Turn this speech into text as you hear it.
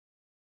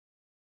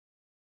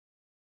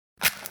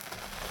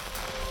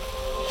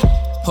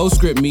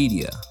Postscript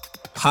Media,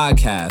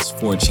 podcast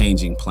for a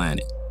changing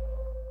planet.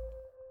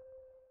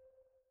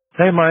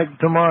 Hey, Mike,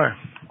 Tamar.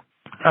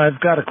 I've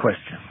got a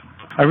question.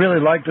 I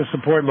really like to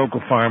support local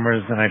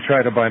farmers, and I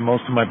try to buy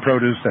most of my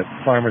produce at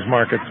farmers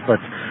markets, but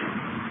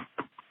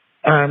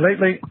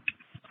lately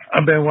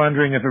I've been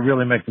wondering if it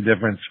really makes a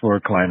difference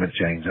for climate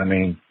change. I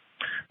mean,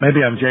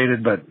 maybe I'm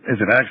jaded, but is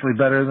it actually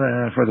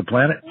better for the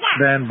planet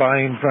than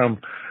buying from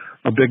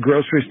a big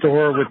grocery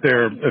store with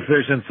their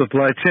efficient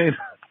supply chain?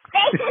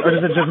 Or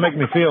does it just make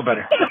me feel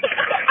better?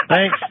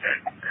 Thanks.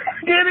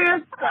 Get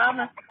it,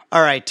 Thomas.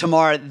 All right,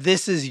 Tamar,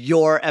 this is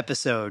your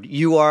episode.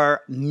 You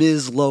are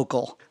Ms.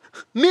 Local.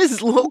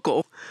 Ms.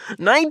 Local?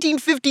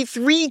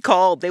 1953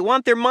 called. They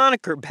want their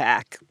moniker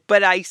back.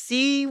 But I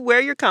see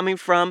where you're coming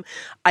from.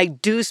 I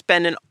do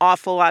spend an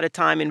awful lot of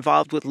time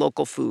involved with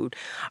local food.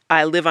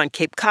 I live on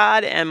Cape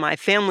Cod, and my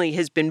family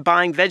has been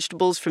buying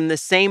vegetables from the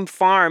same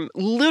farm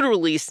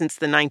literally since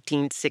the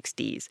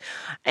 1960s.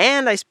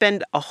 And I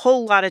spend a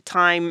whole lot of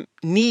time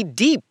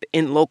knee-deep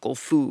in local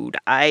food.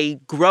 I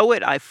grow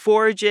it, I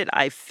forage it,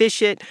 I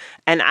fish it,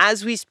 and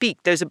as we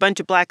speak, there's a bunch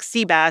of black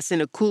sea bass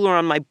in a cooler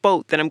on my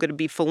boat that I'm going to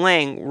be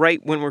filleting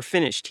right when we're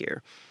finished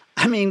here.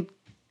 I mean,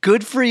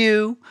 good for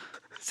you.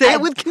 Say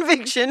it with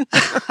conviction.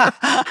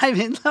 I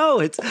mean, no,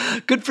 it's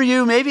good for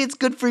you. Maybe it's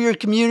good for your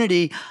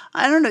community.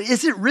 I don't know.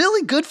 Is it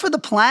really good for the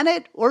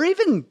planet or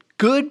even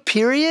good,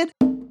 period?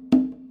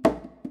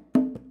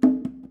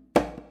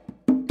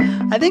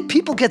 I think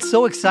people get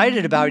so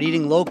excited about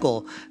eating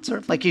local. It's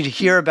sort of like you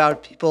hear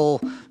about people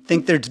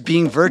think they're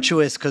being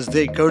virtuous because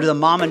they go to the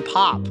mom and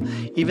pop,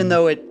 even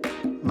though it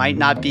might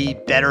not be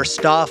better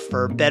stuff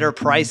or better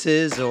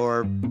prices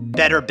or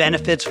better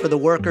benefits for the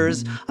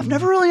workers. I've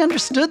never really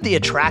understood the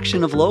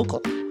attraction of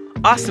local.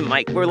 Awesome,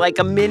 Mike. We're like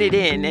a minute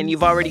in, and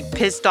you've already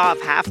pissed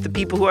off half the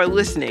people who are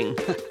listening.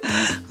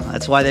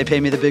 That's why they pay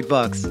me the big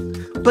bucks.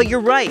 But you're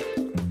right.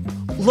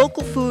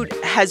 Local food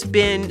has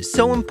been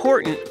so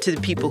important to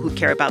the people who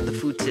care about the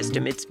food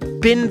system. It's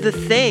been the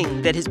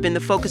thing that has been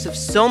the focus of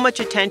so much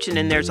attention,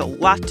 and there's a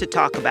lot to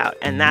talk about,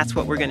 and that's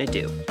what we're going to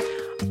do.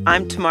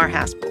 I'm Tamar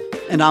Haspel.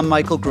 And I'm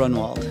Michael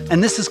Grunwald.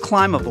 And this is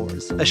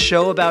Climavores, a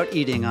show about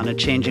eating on a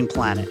changing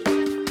planet.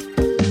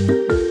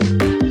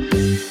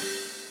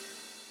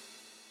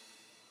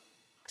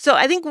 So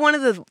I think one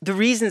of the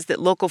reasons that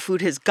local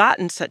food has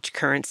gotten such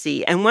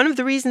currency, and one of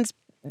the reasons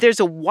there's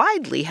a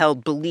widely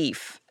held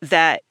belief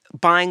that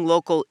buying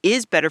local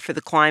is better for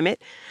the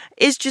climate,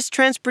 is just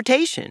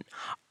transportation.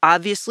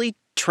 Obviously,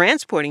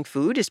 transporting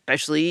food,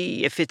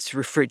 especially if it's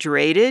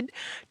refrigerated,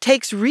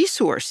 takes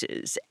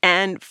resources.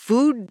 And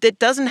food that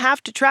doesn't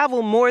have to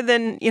travel more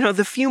than,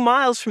 the few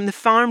miles from the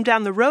farm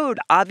down the road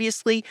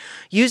obviously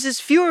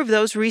uses fewer of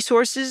those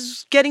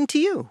resources getting to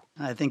you.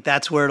 I think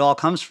that's where it all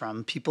comes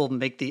from. People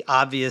make the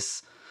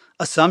obvious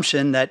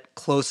assumption that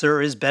closer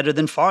is better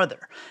than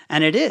farther.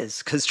 And it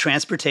is, because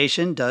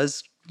transportation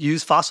does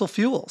use fossil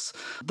fuels.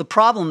 The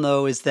problem,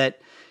 though, is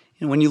that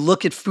when you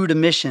look at food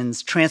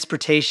emissions,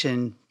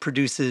 transportation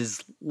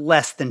produces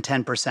less than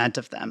 10%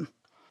 of them.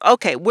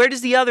 Okay, where does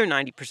the other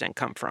 90%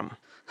 come from?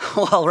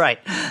 Well, right.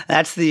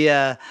 That's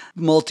the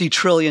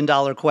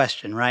multi-trillion-dollar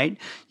question, right?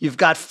 You've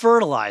got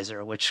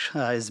fertilizer, which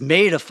is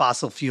made of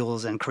fossil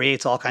fuels and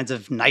creates all kinds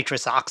of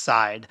nitrous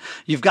oxide.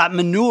 You've got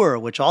manure,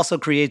 which also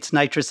creates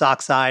nitrous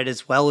oxide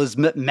as well as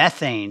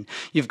methane.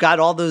 You've got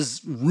all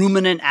those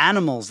ruminant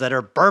animals that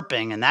are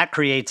burping, and that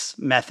creates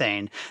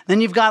methane. Then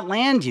you've got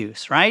land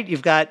use, right?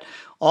 You've got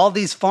all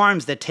these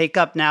farms that take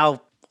up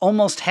now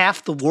almost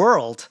half the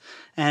world,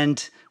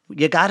 and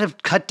you got to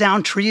cut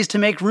down trees to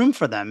make room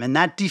for them, and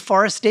that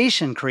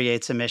deforestation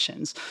creates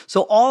emissions.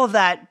 So all of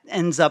that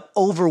ends up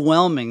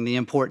overwhelming the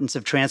importance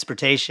of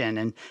transportation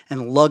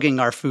and lugging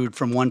our food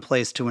from one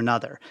place to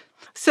another.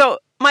 So,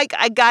 Mike,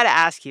 I got to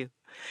ask you,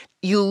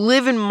 you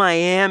live in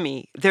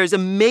Miami. There's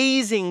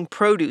amazing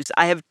produce.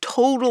 I have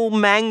total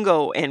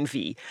mango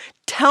envy.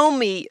 Tell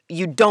me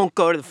you don't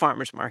go to the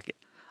farmer's market.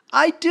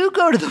 I do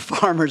go to the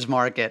farmer's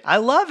market. I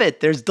love it.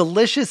 There's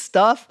delicious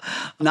stuff,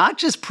 not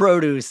just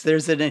produce.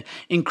 There's an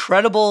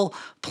incredible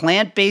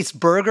plant-based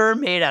burger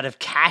made out of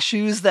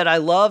cashews that I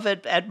love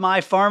at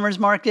my farmer's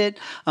market.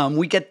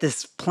 We get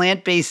this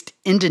plant-based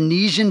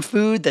Indonesian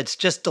food that's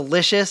just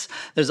delicious.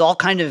 There's all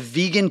kind of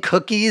vegan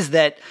cookies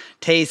that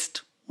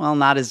taste, well,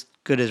 not as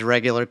good as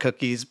regular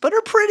cookies, but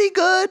are pretty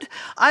good.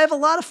 I have a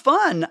lot of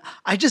fun.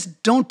 I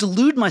just don't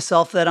delude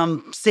myself that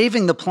I'm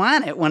saving the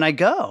planet when I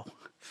go.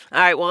 All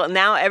right, well,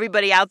 now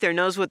everybody out there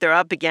knows what they're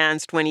up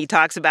against when he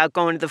talks about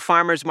going to the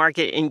farmer's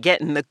market and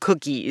getting the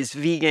cookies,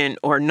 vegan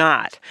or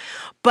not.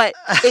 But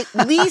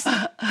at least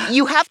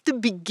you have to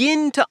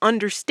begin to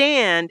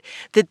understand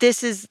that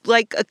this is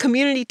like a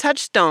community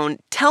touchstone.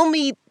 Tell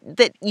me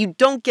that you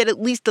don't get at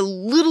least a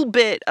little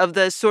bit of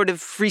the sort of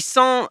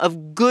frisson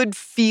of good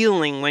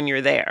feeling when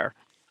you're there.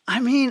 I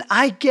mean,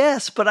 I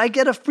guess, but I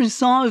get a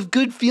frisson of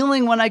good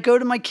feeling when I go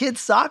to my kids'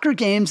 soccer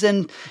games,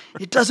 and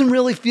it doesn't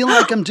really feel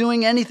like I'm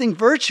doing anything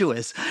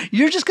virtuous.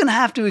 You're just going to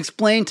have to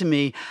explain to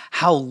me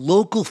how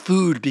local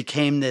food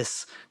became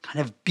this kind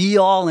of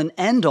be-all and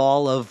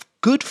end-all of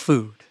good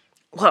food.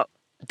 Well,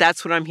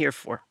 That's what I'm here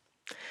for.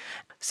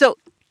 So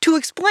to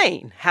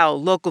explain how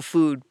local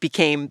food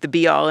became the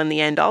be-all and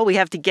the end-all, we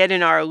have to get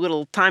in our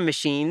little time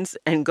machines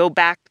and go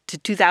back to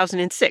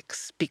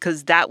 2006,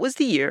 because that was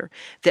the year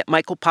that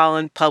Michael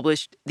Pollan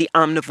published The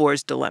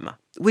Omnivore's Dilemma,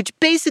 which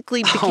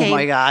basically became... Oh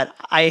my God.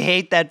 I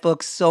hate that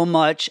book so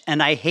much,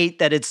 and I hate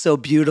that it's so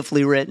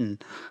beautifully written.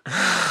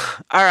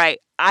 All right.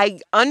 I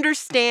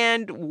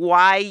understand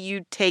why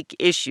you take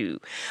issue,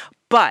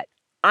 but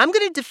I'm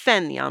going to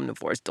defend The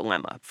Omnivore's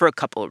Dilemma for a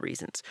couple of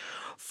reasons.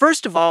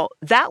 First of all,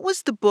 that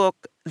was the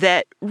book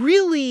that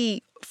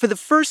really, for the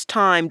first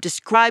time,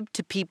 described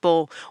to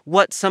people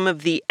what some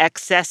of the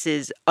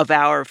excesses of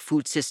our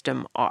food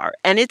system are.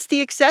 And it's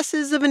the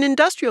excesses of an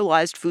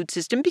industrialized food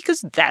system,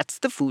 because that's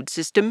the food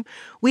system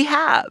we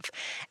have.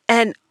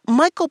 And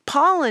Michael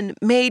Pollan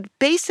made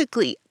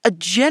basically a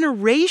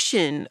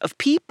generation of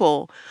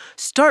people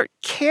start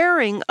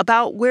caring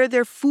about where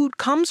their food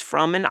comes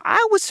from. And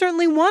I was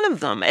certainly one of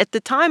them. At the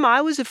time,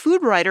 I was a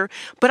food writer,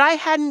 but I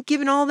hadn't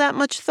given all that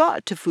much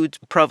thought to food's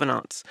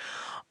provenance.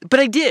 But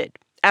I did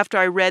after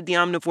I read The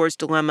Omnivore's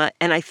Dilemma,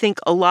 and I think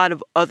a lot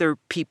of other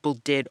people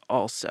did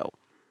also.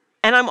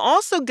 And I'm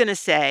also going to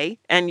say,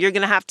 and you're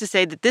going to have to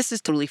say that this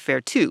is totally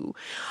fair too,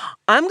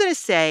 I'm going to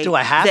say... Do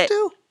I have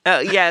to?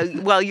 Yeah,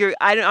 well,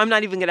 I'm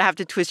not even going to have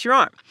to twist your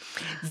arm.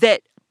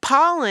 That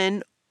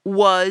Pollan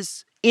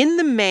was, in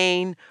the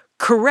main,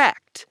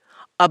 correct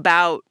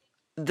about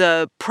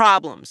the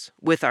problems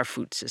with our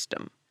food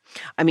system.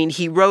 I mean,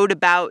 he wrote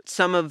about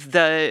some of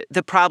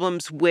the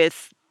problems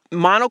with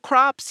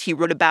monocrops. He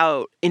wrote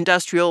about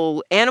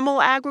industrial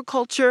animal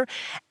agriculture.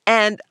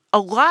 And a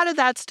lot of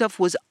that stuff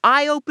was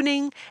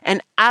eye-opening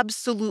and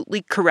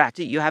absolutely correct.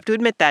 You have to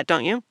admit that,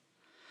 don't you?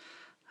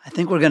 I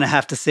think we're going to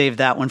have to save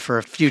that one for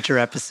a future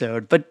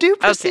episode, but do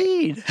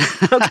proceed.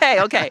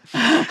 Okay.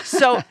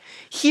 So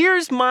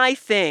here's my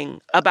thing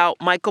about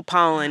Michael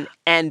Pollan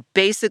and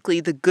basically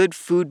the good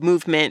food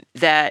movement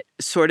that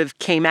sort of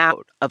came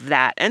out of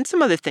that, and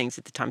some other things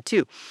at the time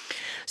too.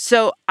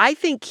 So I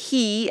think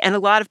he and a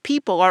lot of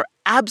people are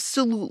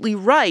absolutely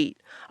right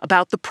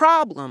about the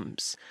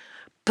problems.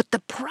 But the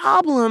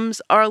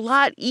problems are a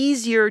lot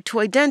easier to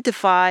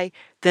identify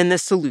than the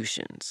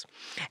solutions.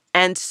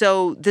 And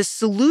so the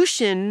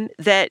solution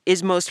that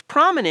is most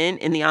prominent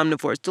in The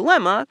Omnivore's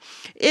Dilemma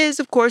is,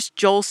 of course,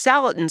 Joel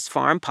Salatin's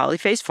farm,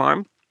 Polyface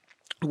Farm,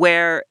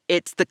 where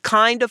it's the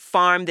kind of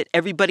farm that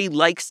everybody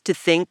likes to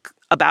think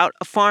about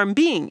a farm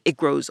being. It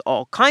grows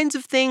all kinds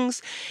of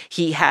things.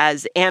 He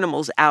has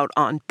animals out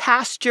on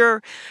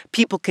pasture.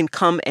 People can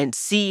come and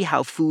see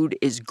how food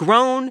is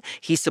grown.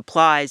 He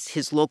supplies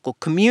his local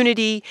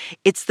community.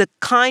 It's the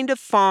kind of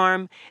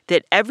farm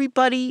that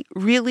everybody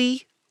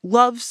really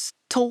loves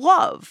to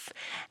love.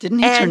 Didn't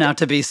he turn out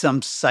to be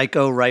some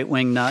psycho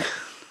right-wing nut?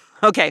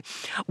 Okay,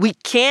 we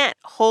can't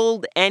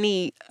hold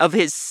any of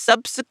his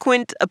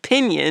subsequent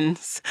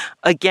opinions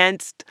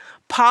against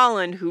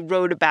Pollan, who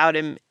wrote about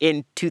him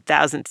in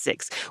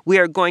 2006. We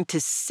are going to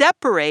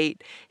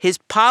separate his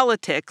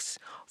politics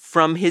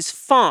from his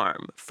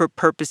farm for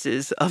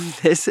purposes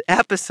of this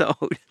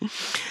episode.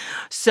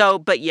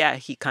 But yeah,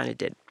 he kind of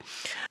did.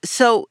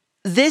 So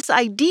this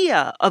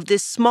idea of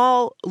this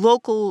small,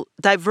 local,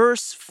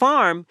 diverse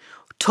farm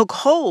took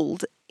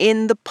hold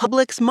in the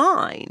public's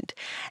mind.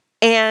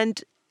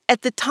 And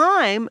at the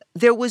time,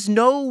 there was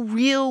no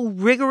real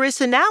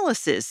rigorous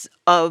analysis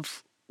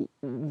of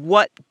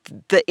what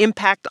the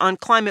impact on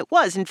climate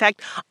was. In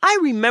fact, I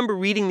remember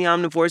reading The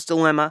Omnivore's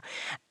Dilemma,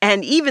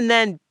 and even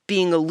then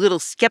being a little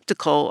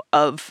skeptical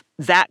of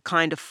that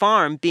kind of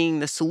farm being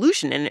the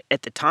solution. And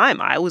at the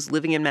time, I was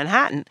living in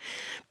Manhattan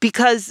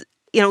because,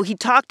 he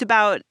talked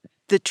about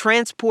the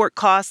transport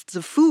costs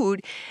of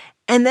food.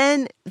 And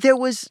then there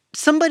was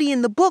somebody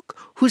in the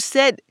book who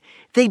said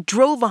they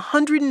drove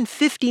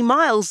 150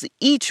 miles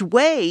each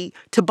way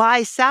to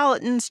buy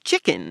Salatin's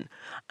chicken.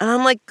 And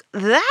I'm like,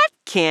 that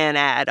can't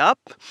add up.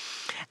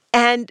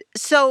 And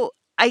so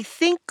I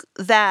think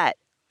that,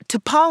 to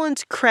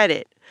Pollan's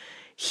credit,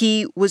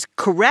 he was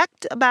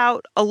correct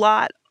about a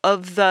lot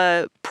of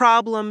the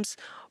problems,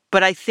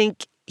 but I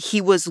think he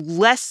was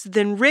less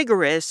than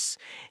rigorous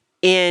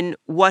in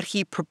what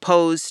he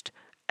proposed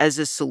as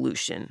a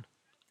solution.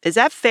 Is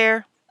that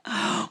fair?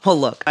 Well,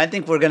 look, I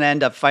think we're going to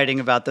end up fighting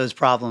about those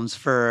problems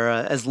for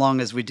as long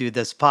as we do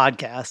this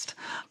podcast.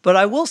 But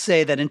I will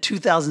say that in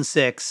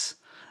 2006,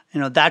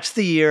 that's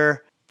the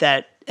year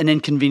that An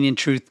Inconvenient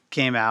Truth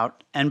came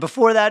out. And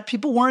before that,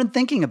 people weren't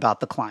thinking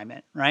about the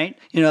climate, right?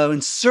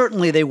 And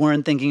certainly they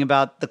weren't thinking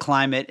about the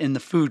climate in the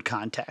food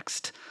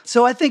context.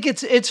 So I think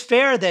it's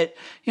fair that,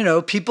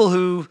 people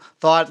who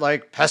thought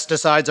like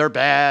pesticides are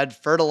bad,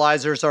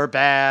 fertilizers are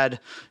bad,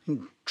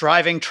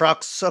 driving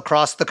trucks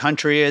across the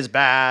country is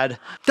bad.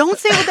 Don't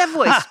say it with that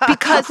voice,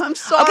 because... I'm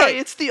sorry,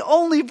 It's the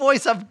only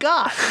voice I've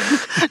got.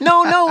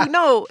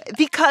 No,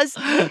 because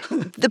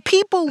the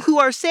people who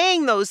are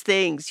saying those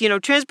things,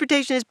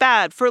 transportation is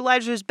bad,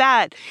 fertilizer is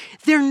bad,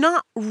 they're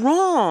not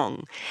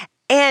wrong.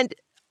 And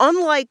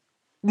unlike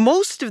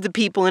most of the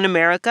people in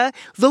America,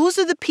 those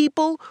are the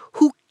people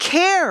who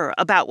care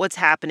about what's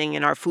happening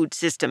in our food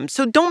system.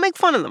 So don't make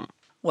fun of them.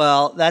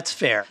 Well, that's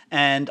fair.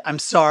 And I'm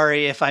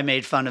sorry if I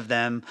made fun of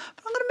them,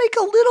 but I'm going to make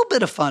a little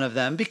bit of fun of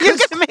them because You're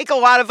going to make a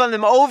lot of fun of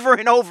them over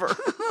and over.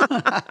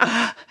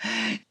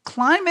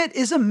 climate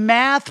is a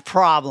math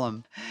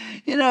problem,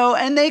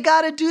 and they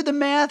got to do the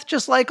math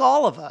just like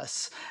all of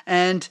us.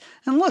 And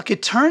look,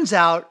 it turns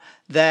out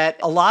that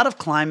a lot of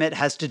climate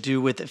has to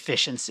do with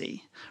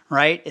efficiency,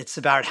 right? It's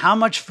about how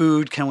much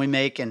food can we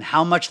make and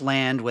how much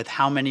land with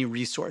how many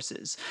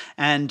resources.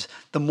 And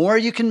the more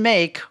you can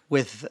make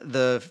with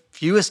the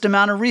fewest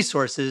amount of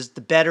resources,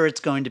 the better it's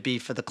going to be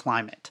for the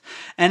climate.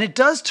 And it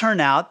does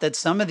turn out that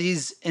some of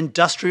these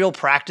industrial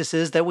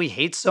practices that we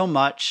hate so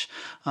much,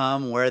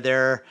 where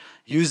they're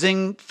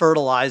using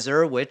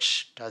fertilizer,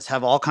 which does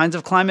have all kinds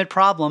of climate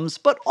problems,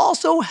 but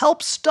also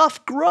helps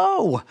stuff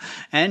grow,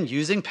 and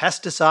using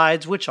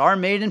pesticides, which are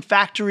made in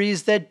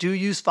factories that do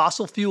use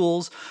fossil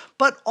fuels,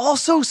 but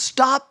also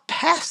stop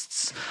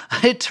pests.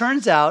 It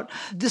turns out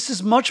this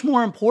is much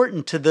more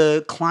important to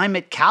the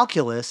climate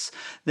calculus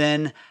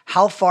than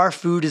how far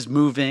food is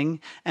moving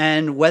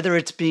and whether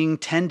it's being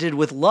tended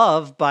with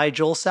love by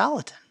Joel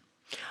Salatin.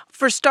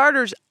 For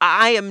starters,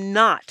 I am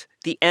not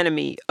the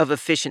enemy of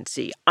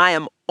efficiency. I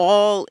am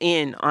all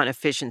in on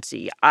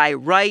efficiency. I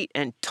write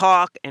and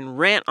talk and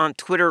rant on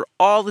Twitter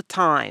all the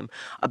time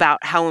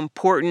about how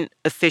important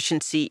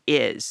efficiency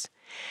is.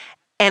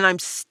 And I'm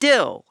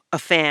still a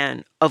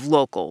fan of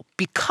local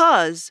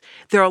because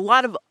there are a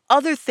lot of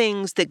other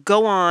things that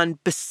go on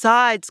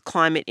besides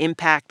climate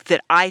impact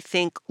that I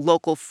think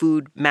local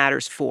food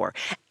matters for.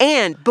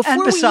 And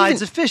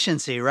besides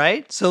efficiency,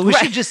 right? So we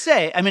should just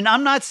say,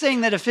 I'm not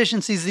saying that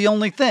efficiency is the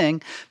only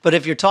thing, but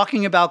if you're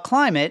talking about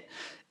climate,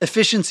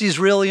 efficiency is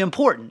really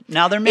important.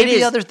 Now, there may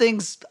be other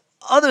things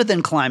other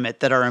than climate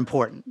that are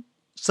important.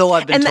 So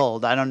I've been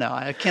told. I don't know.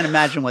 I can't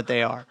imagine what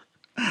they are.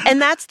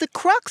 And that's the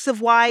crux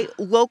of why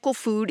local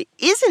food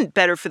isn't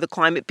better for the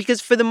climate,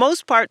 because for the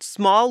most part,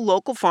 small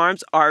local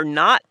farms are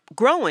not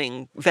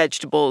growing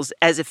vegetables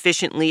as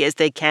efficiently as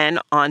they can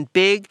on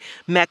big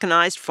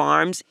mechanized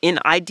farms in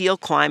ideal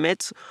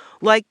climates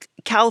like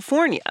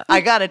California.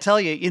 I got to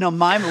tell you,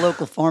 my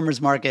local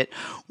farmers market,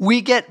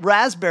 we get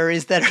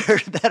raspberries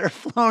that are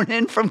flown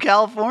in from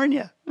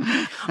California.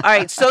 All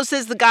right, so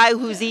says the guy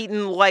who's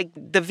eaten like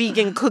the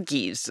vegan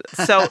cookies.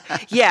 So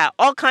yeah,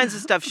 all kinds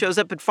of stuff shows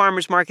up at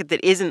farmers market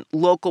that isn't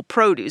local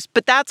produce,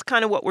 but that's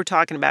kind of what we're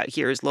talking about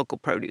here is local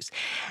produce.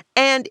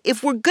 And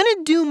if we're going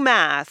to do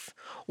math,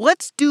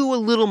 let's do a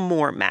little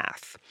more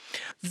math.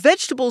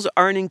 Vegetables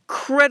are an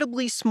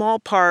incredibly small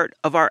part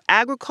of our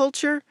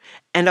agriculture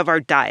and of our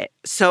diet.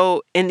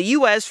 So in the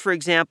U.S., for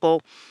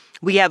example,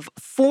 we have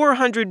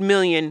 400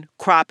 million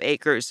crop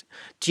acres.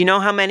 Do you know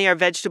how many are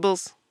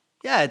vegetables?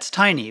 Yeah, it's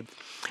tiny.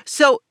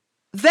 So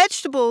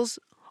vegetables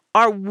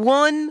are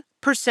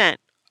 1%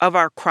 of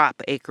our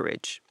crop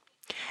acreage.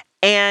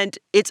 And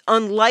it's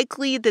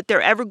unlikely that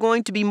they're ever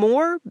going to be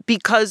more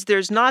because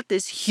there's not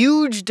this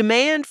huge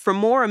demand for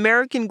more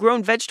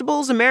American-grown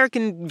vegetables.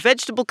 American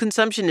vegetable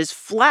consumption is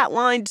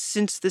flatlined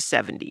since the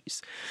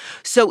 70s.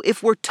 So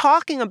if we're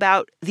talking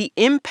about the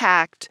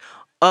impact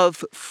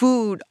of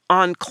food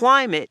on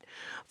climate,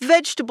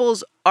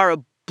 vegetables are a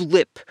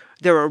blip.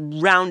 They're a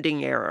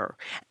rounding error.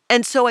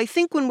 And so I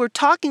think when we're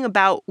talking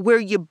about where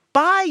you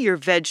buy your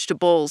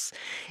vegetables,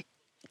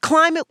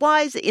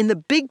 climate-wise, in the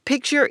big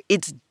picture,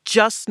 it's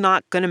just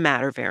not going to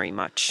matter very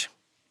much.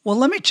 Well,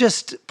 let me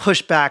just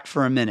push back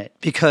for a minute,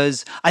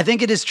 because I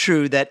think it is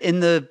true that in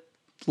the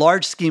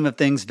large scheme of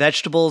things,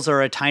 vegetables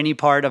are a tiny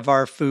part of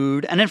our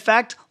food. And in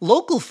fact,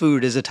 local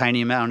food is a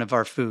tiny amount of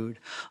our food.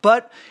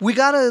 But we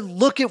got to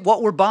look at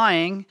what we're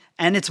buying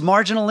and its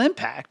marginal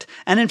impact.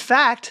 And in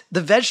fact, the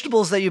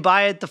vegetables that you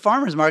buy at the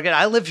farmer's market,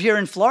 I live here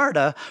in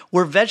Florida,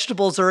 where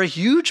vegetables are a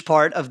huge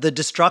part of the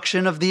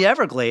destruction of the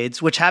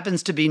Everglades, which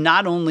happens to be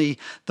not only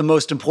the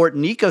most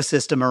important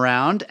ecosystem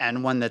around,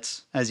 and one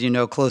that's, as you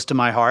know, close to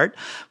my heart,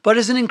 but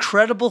is an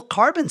incredible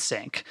carbon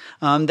sink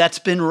that's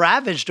been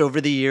ravaged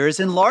over the years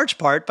in large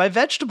part by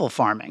vegetable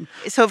farming.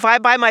 So if I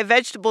buy my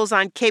vegetables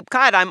on Cape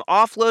Cod, I'm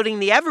offloading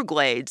the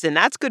Everglades, and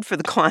that's good for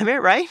the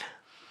climate, right?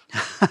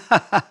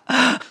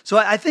 So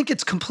I think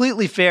it's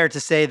completely fair to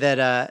say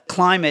that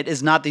climate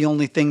is not the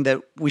only thing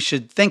that we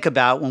should think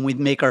about when we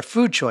make our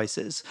food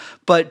choices.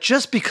 But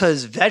just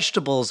because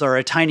vegetables are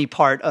a tiny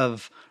part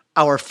of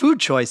our food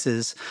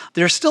choices,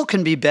 there still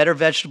can be better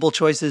vegetable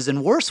choices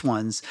and worse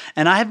ones.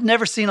 And I have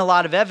never seen a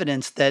lot of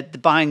evidence that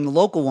buying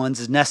local ones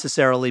is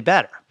necessarily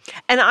better.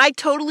 And I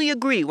totally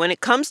agree. When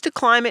it comes to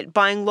climate,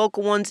 buying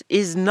local ones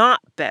is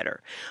not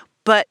better.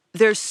 But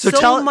there's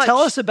so much. Tell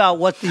us about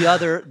what the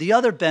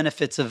other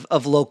benefits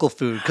of local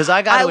food, because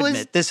I got to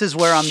admit, this is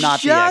where I'm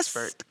not the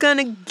expert. Just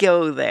gonna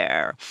go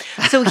there.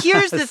 So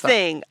here's the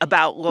thing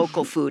about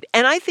local food,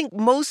 and I think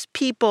most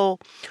people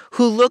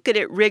who look at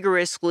it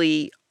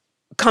rigorously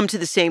come to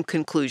the same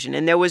conclusion.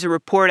 And there was a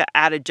report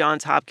out of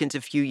Johns Hopkins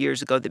a few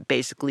years ago that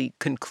basically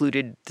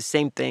concluded the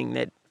same thing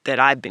that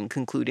I've been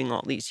concluding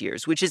all these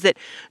years, which is that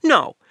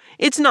no,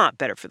 It's not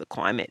better for the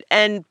climate.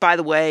 And by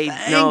the way,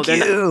 no,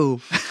 Thank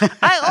you.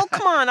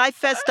 come on, I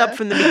fessed up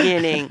from the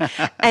beginning.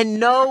 And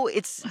no,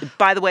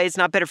 by the way, it's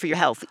not better for your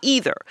health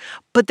either.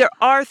 But there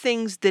are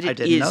things that it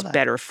is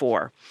better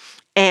for.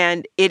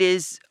 And it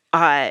is,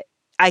 I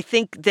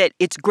think that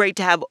it's great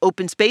to have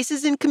open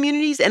spaces in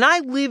communities. And I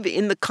live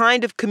in the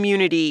kind of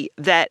community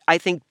that I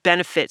think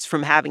benefits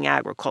from having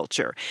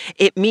agriculture.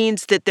 It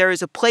means that there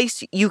is a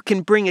place you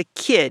can bring a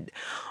kid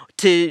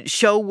to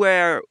show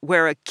where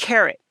a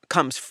carrot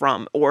comes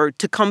from, or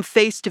to come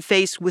face to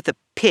face with a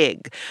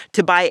pig,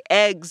 to buy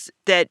eggs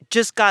that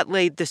just got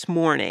laid this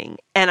morning.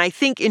 And I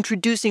think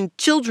introducing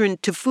children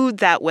to food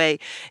that way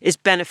is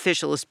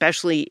beneficial,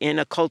 especially in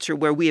a culture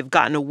where we have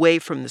gotten away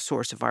from the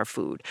source of our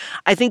food.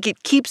 I think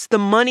it keeps the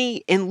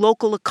money in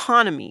local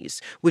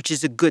economies, which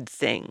is a good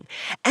thing.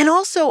 And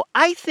also,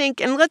 I think,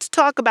 and let's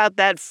talk about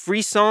that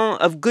frisson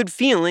of good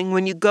feeling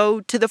when you go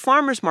to the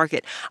farmer's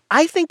market.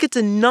 I think it's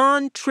a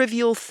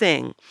non-trivial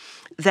thing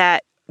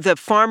that the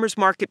farmer's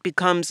market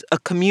becomes a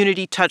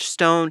community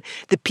touchstone,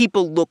 that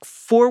people look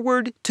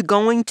forward to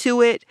going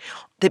to it,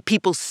 that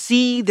people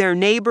see their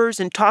neighbors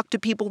and talk to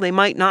people they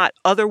might not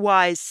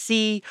otherwise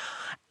see.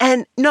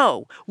 And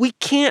no, we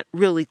can't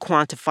really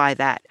quantify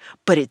that,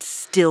 but it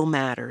still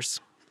matters.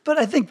 But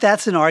I think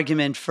that's an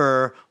argument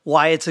for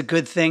why it's a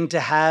good thing to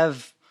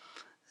have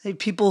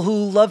people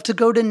who love to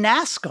go to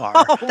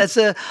NASCAR. That's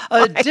a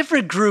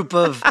different group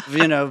of,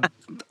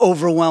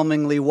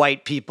 overwhelmingly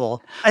white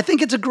people. I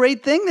think it's a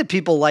great thing that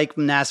people like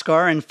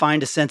NASCAR and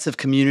find a sense of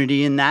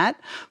community in that.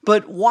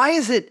 But why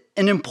is it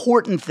an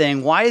important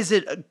thing? Why is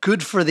it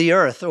good for the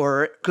earth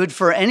or good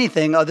for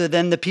anything other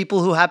than the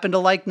people who happen to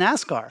like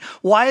NASCAR?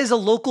 Why is a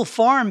local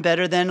farm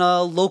better than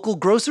a local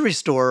grocery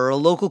store or a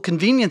local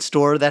convenience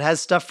store that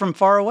has stuff from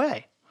far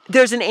away?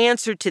 There's an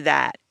answer to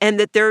that, and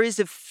that there is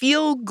a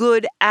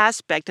feel-good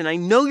aspect, and I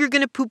know you're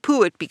going to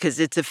poo-poo it because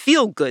it's a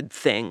feel-good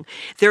thing.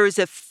 There is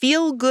a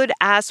feel-good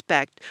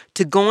aspect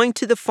to going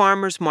to the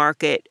farmer's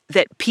market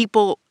that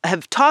people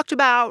have talked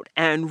about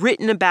and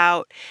written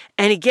about.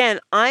 And again,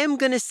 I am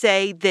going to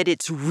say that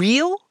it's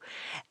real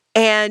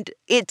and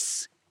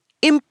it's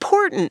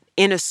important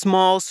in a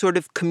small sort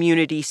of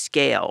community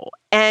scale.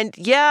 And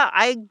yeah,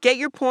 I get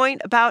your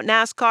point about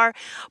NASCAR,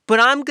 but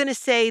I'm going to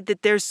say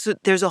that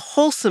there's a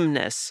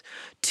wholesomeness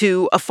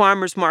to a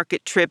farmer's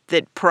market trip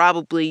that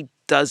probably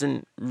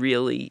doesn't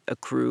really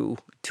accrue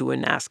to a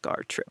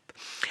NASCAR trip.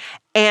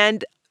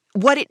 And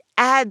what it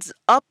adds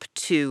up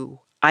to,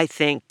 I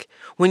think,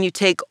 when you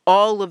take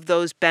all of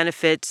those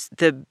benefits,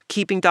 the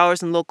keeping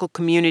dollars in local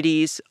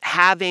communities,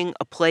 having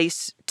a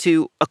place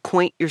to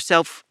acquaint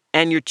yourself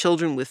and your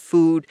children with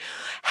food,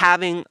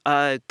 having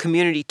a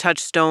community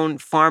touchstone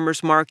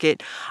farmer's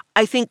market,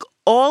 I think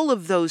all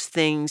of those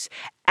things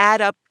add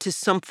up to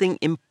something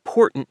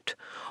important.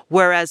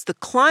 Whereas the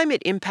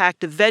climate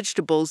impact of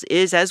vegetables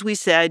is, as we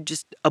said,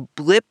 just a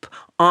blip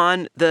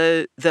on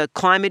the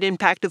climate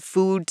impact of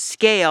food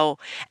scale.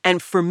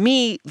 And for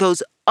me,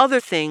 those other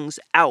things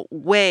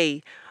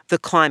outweigh the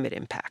climate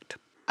impact.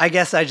 I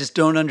guess I just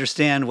don't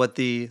understand what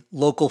the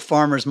local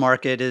farmers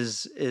market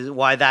is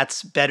why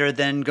that's better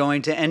than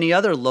going to any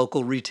other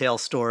local retail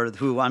store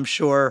who I'm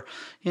sure,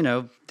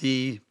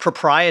 the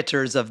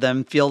proprietors of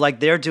them feel like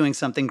they're doing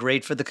something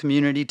great for the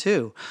community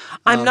too.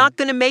 I'm not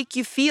going to make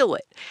you feel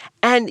it.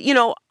 And,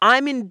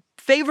 I'm in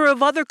favor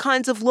of other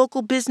kinds of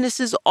local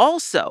businesses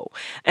also.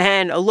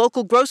 And a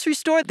local grocery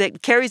store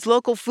that carries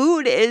local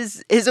food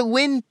is a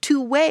win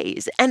two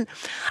ways. And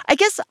I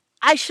guess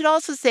I should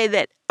also say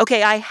that,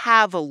 okay, I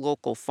have a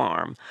local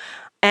farm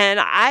and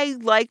I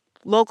liked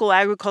local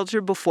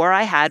agriculture before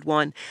I had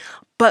one.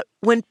 But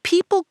when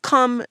people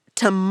come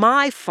to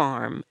my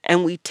farm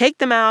and we take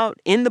them out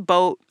in the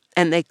boat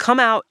and they come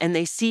out and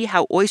they see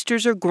how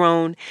oysters are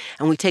grown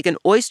and we take an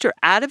oyster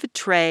out of a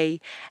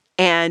tray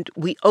and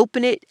we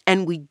open it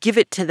and we give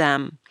it to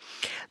them,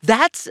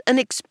 that's an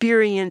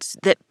experience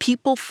that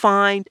people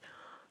find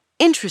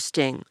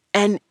interesting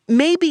and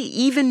maybe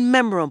even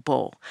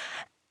memorable.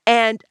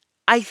 And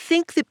I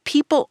think that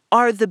people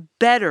are the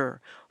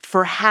better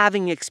for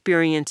having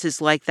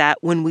experiences like that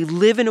when we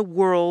live in a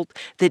world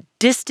that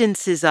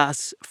distances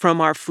us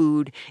from our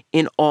food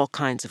in all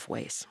kinds of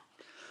ways.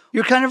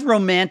 You're kind of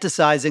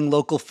romanticizing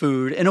local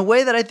food in a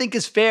way that I think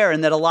is fair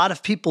and that a lot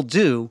of people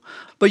do,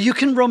 but you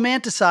can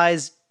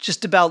romanticize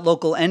just about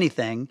local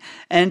anything.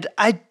 And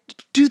I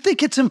do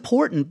think it's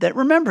important that,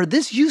 remember,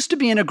 this used to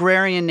be an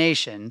agrarian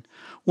nation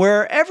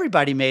where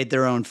everybody made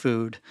their own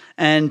food.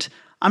 And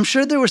I'm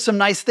sure there were some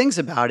nice things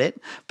about it,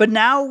 but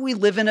now we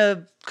live in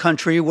a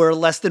country where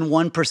less than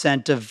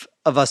 1% of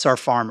us are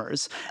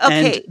farmers.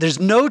 Okay. And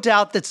there's no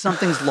doubt that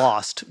something's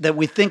lost, that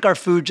we think our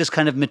food just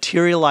kind of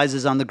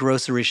materializes on the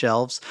grocery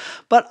shelves.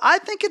 But I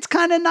think it's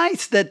kind of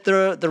nice that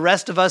the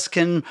rest of us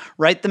can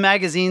write the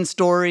magazine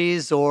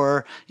stories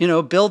or,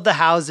 build the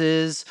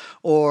houses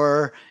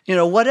or,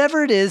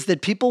 whatever it is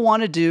that people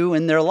want to do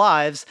in their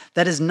lives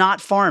that is not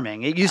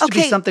farming. It used to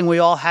be something we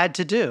all had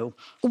to do.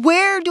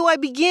 Where do I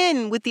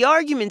begin with the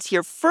arguments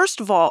here? First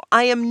of all,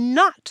 I am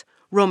not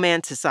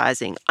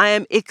romanticizing. I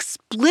am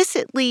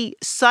explicitly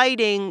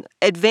citing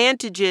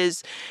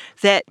advantages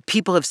that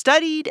people have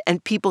studied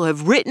and people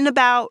have written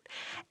about.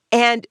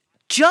 And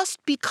just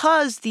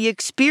because the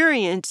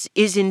experience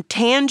is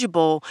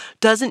intangible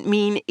doesn't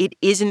mean it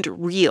isn't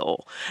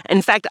real.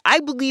 In fact, I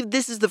believe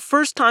this is the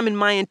first time in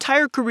my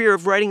entire career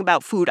of writing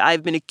about food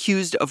I've been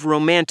accused of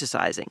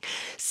romanticizing.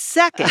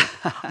 Second,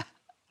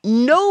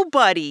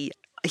 nobody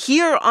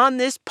here on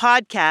this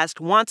podcast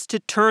wants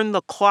to turn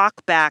the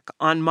clock back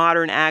on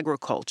modern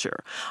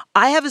agriculture.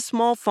 I have a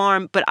small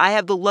farm, but I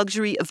have the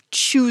luxury of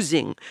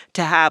choosing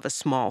to have a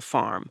small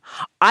farm.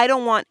 I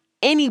don't want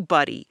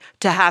anybody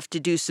to have to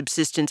do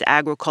subsistence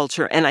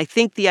agriculture. And I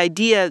think the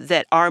idea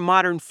that our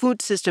modern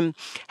food system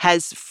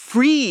has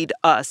freed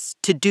us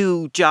to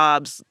do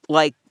jobs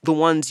like the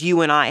ones you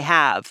and I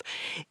have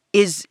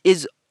is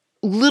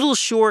little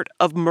short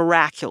of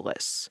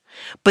miraculous.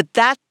 But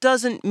that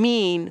doesn't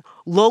mean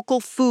local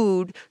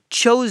food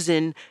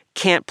chosen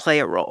can't play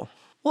a role.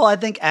 Well, I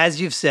think,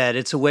 as you've said,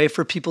 it's a way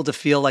for people to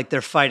feel like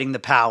they're fighting the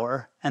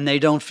power and they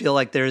don't feel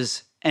like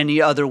there's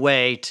any other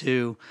way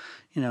to,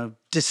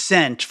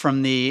 dissent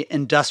from the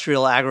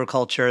industrial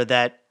agriculture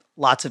that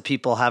lots of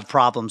people have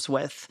problems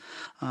with.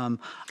 I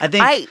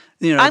think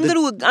I'm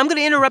going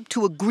to interrupt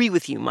to agree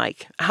with you,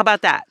 Mike. How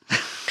about that?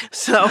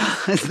 So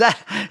is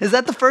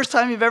that the first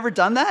time you've ever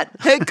done that?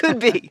 It could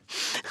be,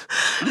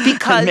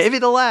 because maybe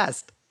the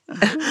last.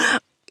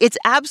 It's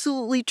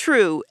absolutely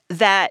true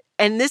that,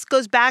 and this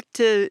goes back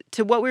to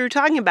what we were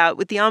talking about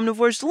with the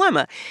omnivore's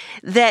dilemma,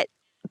 that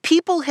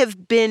people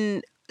have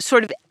been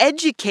sort of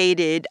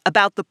educated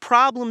about the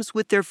problems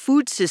with their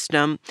food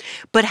system,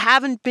 but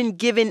haven't been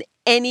given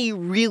any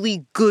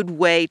really good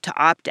way to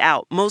opt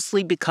out,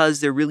 mostly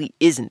because there really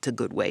isn't a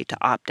good way to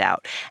opt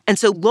out. And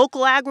so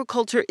local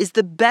agriculture is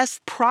the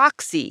best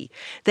proxy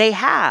they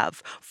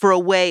have for a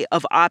way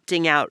of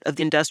opting out of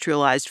the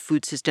industrialized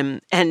food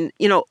system. And,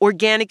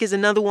 organic is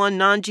another one,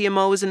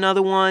 non-GMO is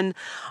another one.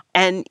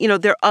 And,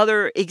 there are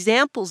other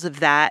examples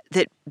of that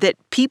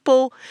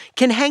people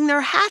can hang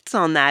their hats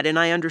on that. And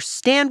I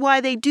understand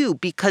why they do,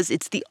 because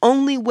it's the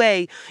only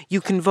way you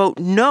can vote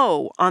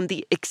no on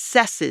the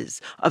excesses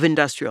of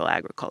industrial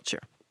agriculture.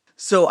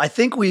 So I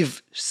think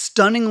we've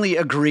stunningly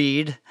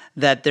agreed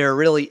that there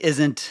really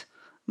isn't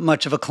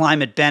much of a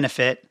climate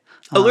benefit.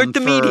 Alert the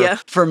media.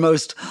 For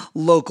most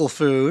local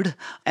food.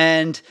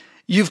 And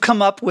you've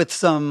come up with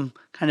some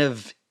kind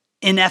of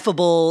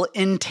ineffable,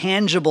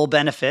 intangible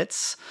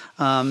benefits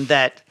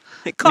that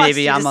it cost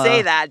maybe you to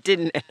say that,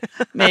 didn't it?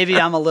 maybe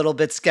I'm a little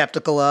bit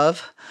skeptical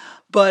of.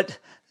 But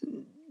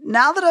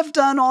now that I've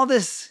done all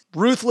this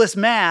ruthless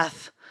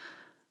math,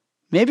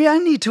 maybe I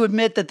need to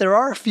admit that there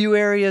are a few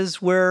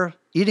areas where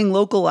eating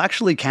local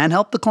actually can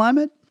help the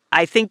climate.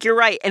 I think you're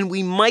right. And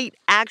we might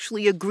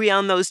actually agree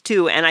on those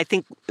too. And I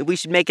think we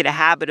should make it a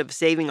habit of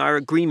saving our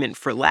agreement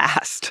for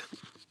last.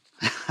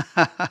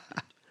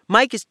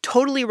 Mike is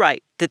totally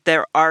right that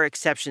there are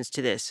exceptions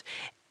to this.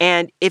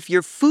 And if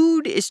your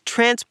food is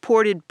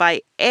transported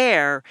by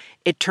air,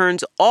 it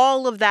turns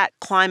all of that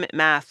climate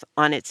math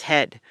on its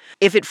head.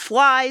 If it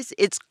flies,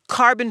 its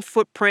carbon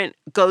footprint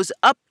goes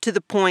up to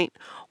the point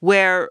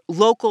where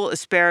local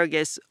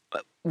asparagus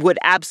would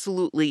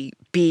absolutely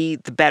be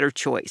the better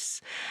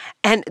choice.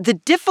 And the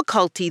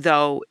difficulty,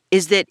 though,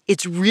 is that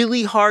it's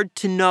really hard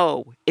to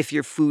know if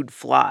your food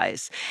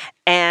flies.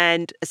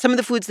 And some of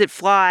the foods that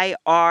fly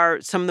are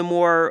some of the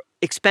more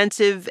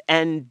expensive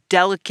and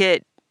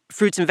delicate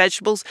fruits and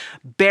vegetables.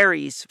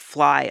 Berries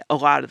fly a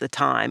lot of the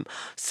time.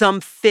 Some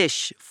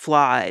fish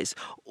flies.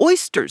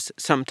 Oysters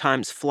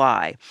sometimes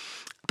fly.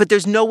 But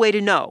there's no way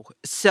to know.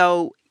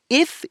 So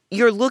if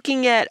you're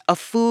looking at a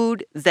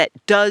food that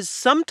does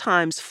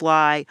sometimes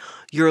fly,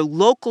 your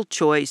local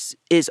choice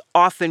is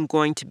often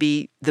going to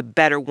be the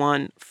better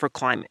one for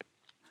climate.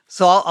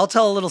 So I'll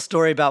tell a little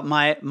story about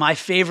my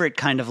favorite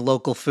kind of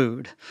local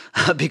food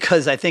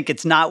because I think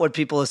it's not what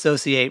people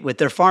associate with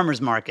their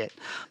farmer's market.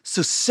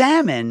 So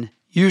salmon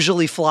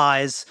usually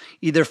flies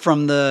either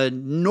from the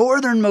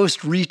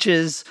northernmost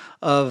reaches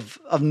of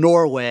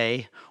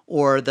Norway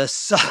or the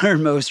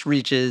southernmost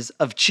reaches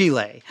of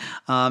Chile.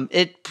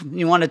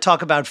 You want to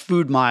talk about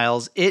food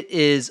miles, it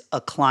is a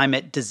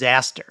climate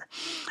disaster.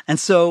 And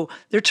so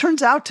there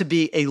turns out to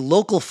be a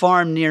local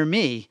farm near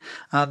me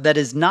that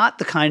is not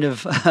the kind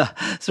of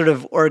sort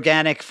of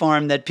organic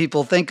farm that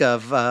people think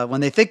of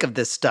when they think of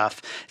this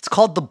stuff. It's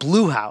called the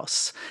Blue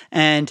House,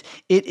 and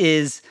it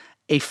is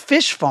a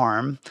fish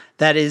farm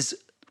that is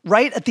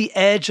right at the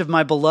edge of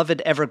my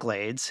beloved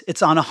Everglades.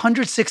 It's on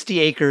 160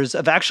 acres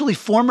of actually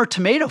former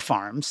tomato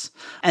farms,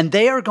 and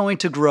they are going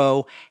to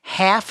grow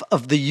half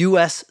of the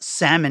U.S.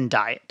 salmon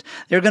diet.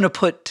 They're going to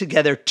put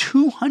together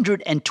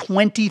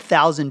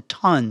 220,000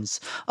 tons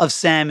of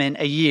salmon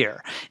a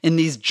year in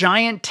these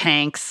giant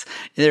tanks.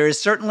 There is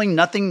certainly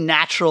nothing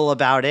natural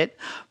about it,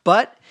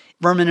 but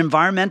From an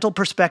environmental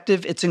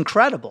perspective, it's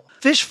incredible.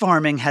 Fish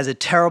farming has a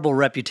terrible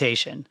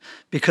reputation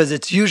because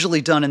it's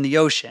usually done in the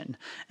ocean,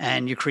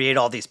 and you create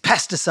all these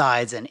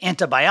pesticides and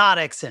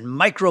antibiotics and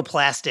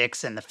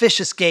microplastics, and the fish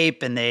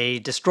escape and they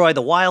destroy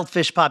the wild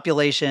fish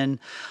population,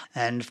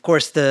 and of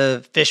course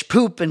the fish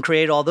poop and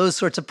create all those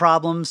sorts of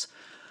problems.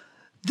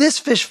 This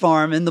fish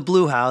farm in the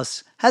Blue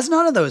House has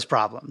none of those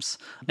problems.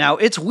 Now,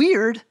 it's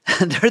weird.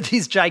 There are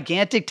these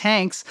gigantic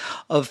tanks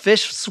of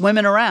fish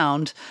swimming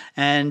around,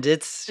 and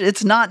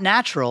it's not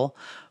natural,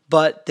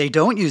 but they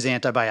don't use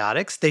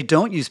antibiotics. They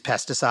don't use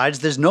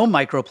pesticides. There's no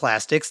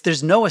microplastics.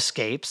 There's no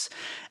escapes.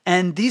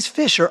 And these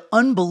fish are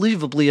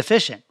unbelievably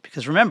efficient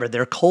because remember,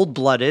 they're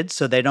cold-blooded,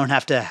 so they don't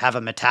have to have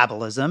a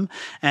metabolism,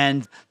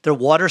 and their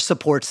water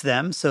supports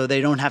them, so they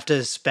don't have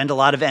to spend a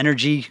lot of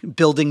energy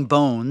building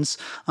bones.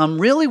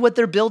 Really, what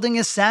they're building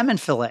is salmon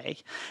fillet.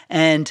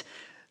 And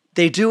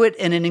they do it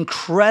in an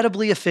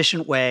incredibly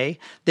efficient way.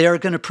 They are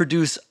going to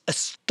produce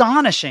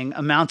astonishing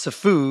amounts of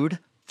food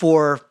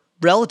for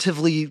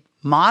relatively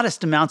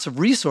modest amounts of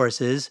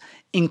resources,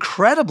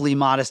 incredibly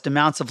modest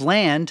amounts of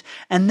land,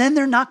 and then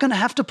they're not going to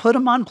have to put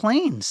them on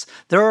planes.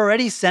 They're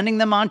already sending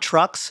them on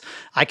trucks.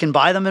 I can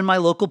buy them in my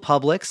local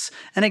Publix.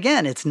 And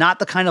again, it's not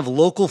the kind of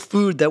local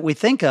food that we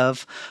think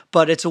of,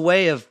 but it's a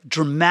way of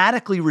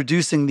dramatically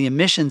reducing the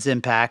emissions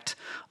impact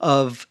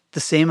of the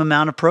same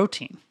amount of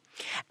protein.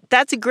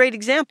 That's a great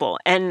example.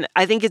 And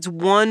I think it's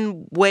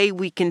one way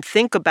we can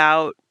think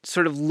about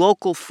sort of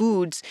local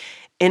foods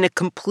in a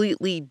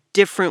completely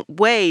different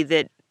way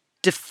that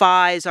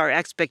defies our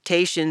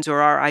expectations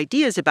or our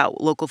ideas about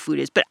what local food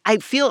is. But I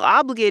feel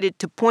obligated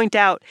to point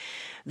out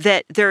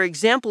that there are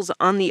examples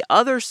on the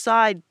other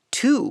side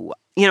too.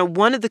 You know,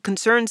 one of the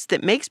concerns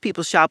that makes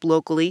people shop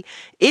locally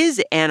is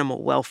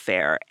animal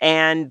welfare.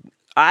 And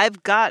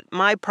I've got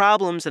my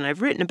problems, and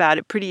I've written about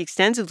it pretty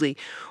extensively,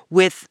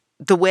 with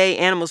the way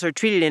animals are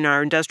treated in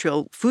our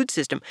industrial food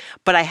system.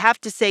 But I have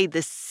to say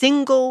the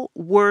single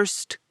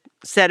worst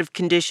set of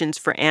conditions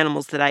for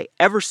animals that I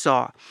ever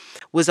saw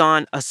was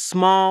on a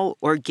small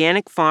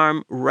organic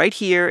farm right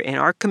here in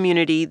our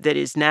community that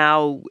is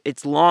now,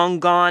 it's long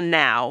gone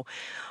now.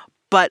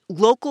 But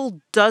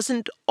local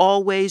doesn't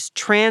always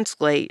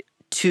translate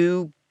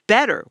to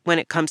better when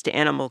it comes to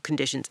animal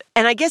conditions.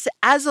 And I guess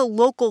as a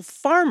local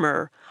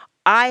farmer,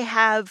 I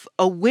have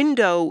a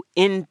window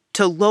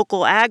into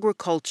local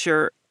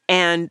agriculture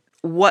and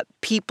what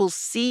people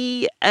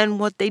see and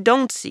what they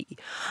don't see.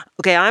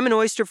 Okay, I'm an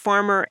oyster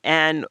farmer,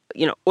 and,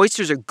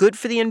 oysters are good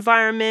for the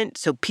environment,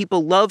 so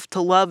people love to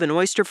love an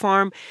oyster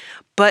farm.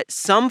 But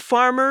some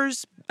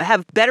farmers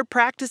have better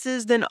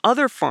practices than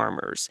other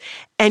farmers.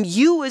 And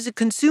you as a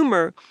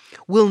consumer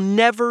will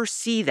never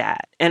see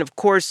that. And of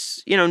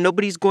course,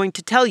 nobody's going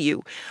to tell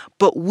you.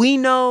 But we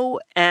know,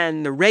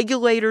 and the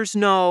regulators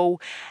know,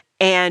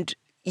 and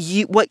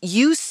what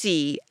you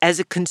see as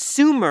a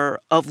consumer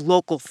of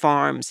local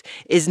farms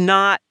is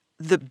not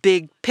the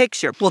big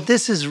picture. Well,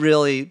 this is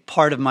really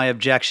part of my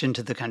objection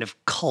to the kind of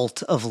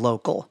cult of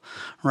local,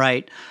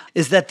 right?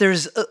 Is that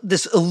there's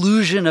this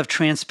illusion of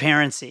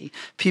transparency.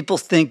 People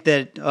think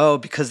that,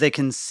 because they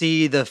can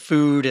see the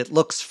food, it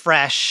looks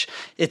fresh,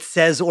 it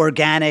says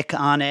organic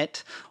on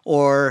it,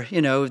 or,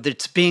 that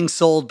it's being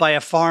sold by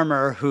a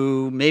farmer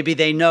who maybe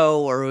they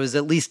know or who's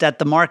at least at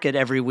the market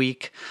every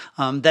week,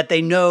 that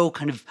they know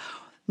kind of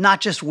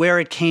not just where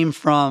it came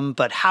from,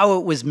 but how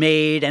it was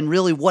made and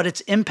really what its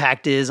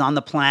impact is on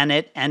the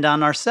planet and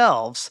on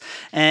ourselves.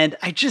 And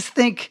I just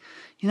think,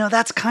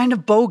 that's kind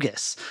of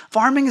bogus.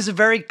 Farming is a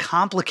very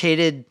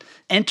complicated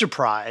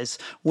enterprise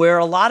where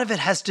a lot of it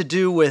has to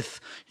do with,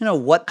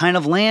 what kind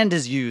of land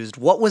is used,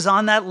 what was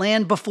on that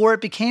land before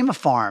it became a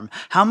farm,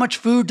 how much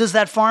food does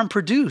that farm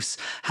produce,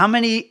 how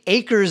many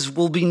acres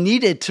will be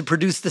needed to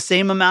produce the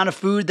same amount of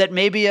food that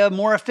maybe a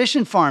more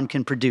efficient farm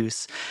can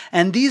produce.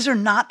 And these are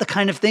not the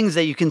kind of things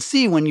that you can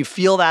see when you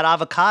feel that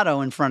avocado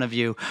in front of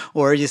you,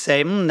 or you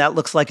say, that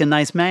looks like a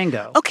nice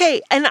mango.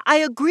 Okay, and I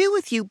agree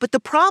with you, but the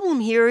problem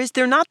here is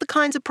they're not the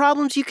kinds of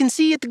problems you can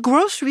see at the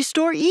grocery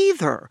store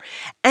either.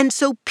 And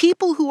so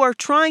people who are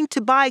trying to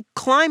buy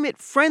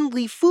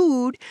climate-friendly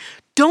food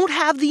don't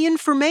have the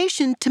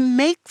information to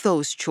make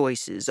those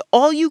choices.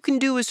 All you can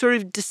do is sort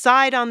of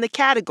decide on the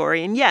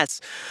category. And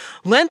yes,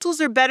 lentils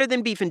are better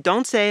than beef, and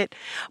don't say it.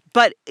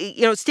 But,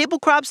 staple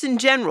crops in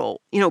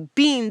general,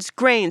 beans,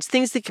 grains,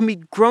 things that can be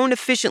grown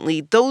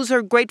efficiently, those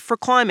are great for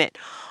climate.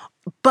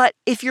 But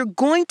if you're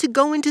going to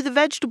go into the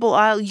vegetable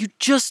aisle, you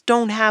just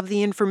don't have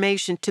the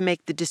information to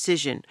make the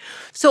decision.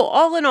 So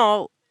all in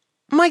all,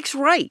 Mike's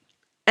right.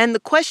 And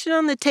the question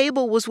on the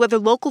table was whether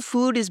local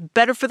food is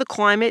better for the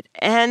climate,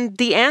 and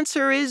the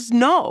answer is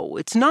no,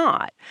 it's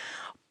not.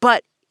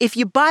 But if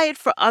you buy it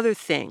for other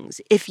things,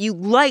 if you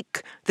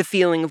like the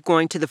feeling of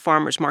going to the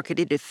farmer's market,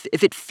 if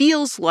it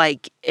feels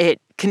like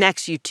it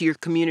connects you to your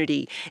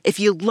community, if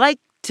you like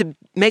to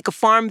make a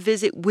farm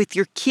visit with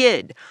your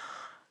kid,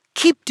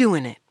 keep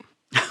doing it.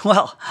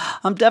 Well,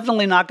 I'm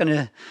definitely not going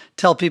to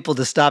tell people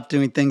to stop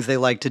doing things they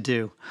like to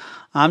do.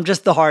 I'm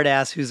just the hard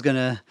ass who's going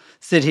to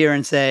sit here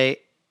and say,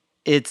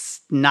 It's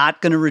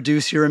not going to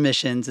reduce your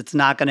emissions. It's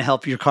not going to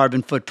help your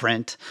carbon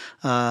footprint.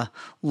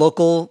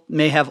 Local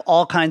may have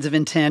all kinds of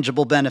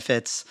intangible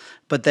benefits,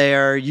 but they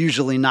are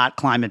usually not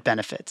climate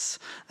benefits.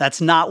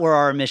 That's not where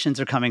our emissions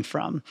are coming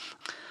from.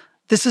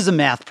 This is a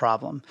math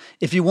problem.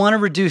 If you want to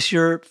reduce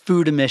your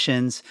food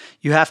emissions,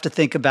 you have to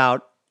think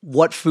about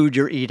what food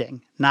you're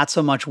eating, not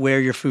so much where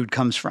your food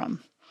comes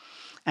from.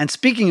 And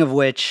speaking of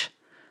which,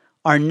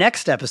 our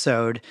next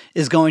episode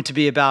is going to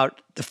be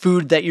about the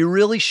food that you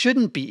really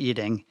shouldn't be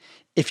eating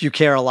if you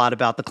care a lot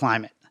about the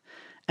climate.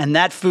 And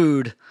that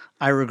food,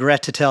 I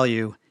regret to tell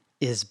you,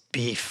 is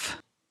beef.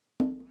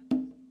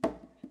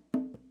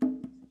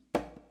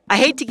 I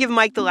hate to give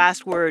Mike the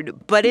last word,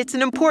 but it's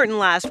an important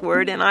last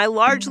word, and I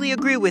largely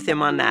agree with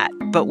him on that.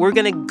 But we're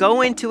going to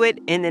go into it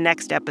in the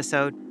next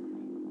episode.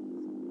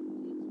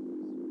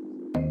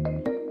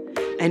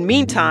 And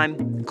meantime,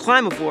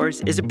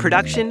 Climavores is a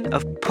production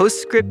of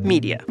Postscript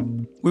Media.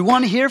 We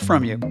want to hear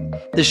from you.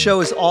 This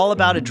show is all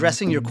about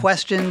addressing your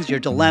questions, your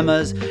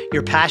dilemmas,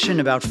 your passion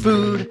about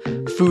food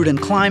and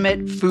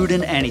climate, food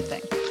and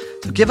anything.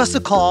 So give us a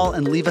call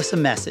and leave us a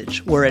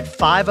message. We're at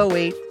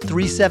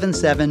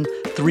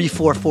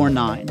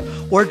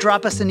 508-377-3449. Or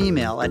drop us an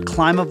email at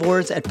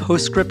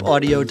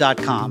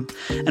climavores@postscriptaudio.com,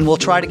 and we'll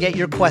try to get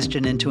your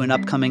question into an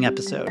upcoming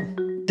episode.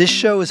 This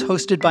show is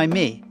hosted by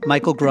me,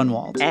 Michael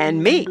Grunwald.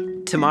 And me,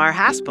 Tamar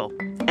Haspel.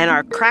 And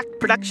our crack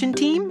production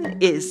team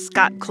is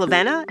Scott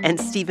Clavenna and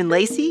Stephen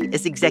Lacey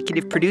as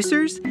executive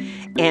producers,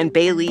 Ann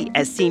Bailey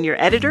as senior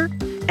editor,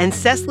 and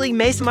Cecily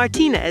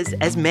Mesa-Martinez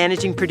as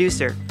managing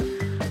producer.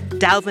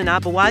 Dalvin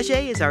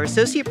Abawaje is our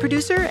associate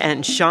producer,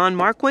 and Sean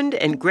Marquand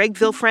and Greg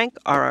Villefranc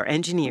are our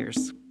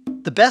engineers.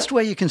 The best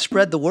way you can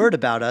spread the word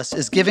about us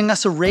is giving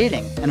us a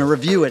rating and a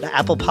review at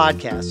Apple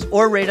Podcasts,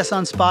 or rate us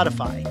on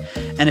Spotify.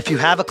 And if you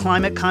have a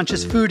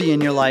climate-conscious foodie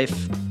in your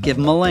life, give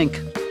them a link.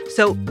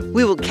 So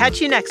we will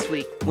catch you next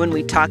week when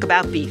we talk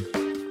about beef.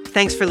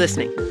 Thanks for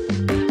listening.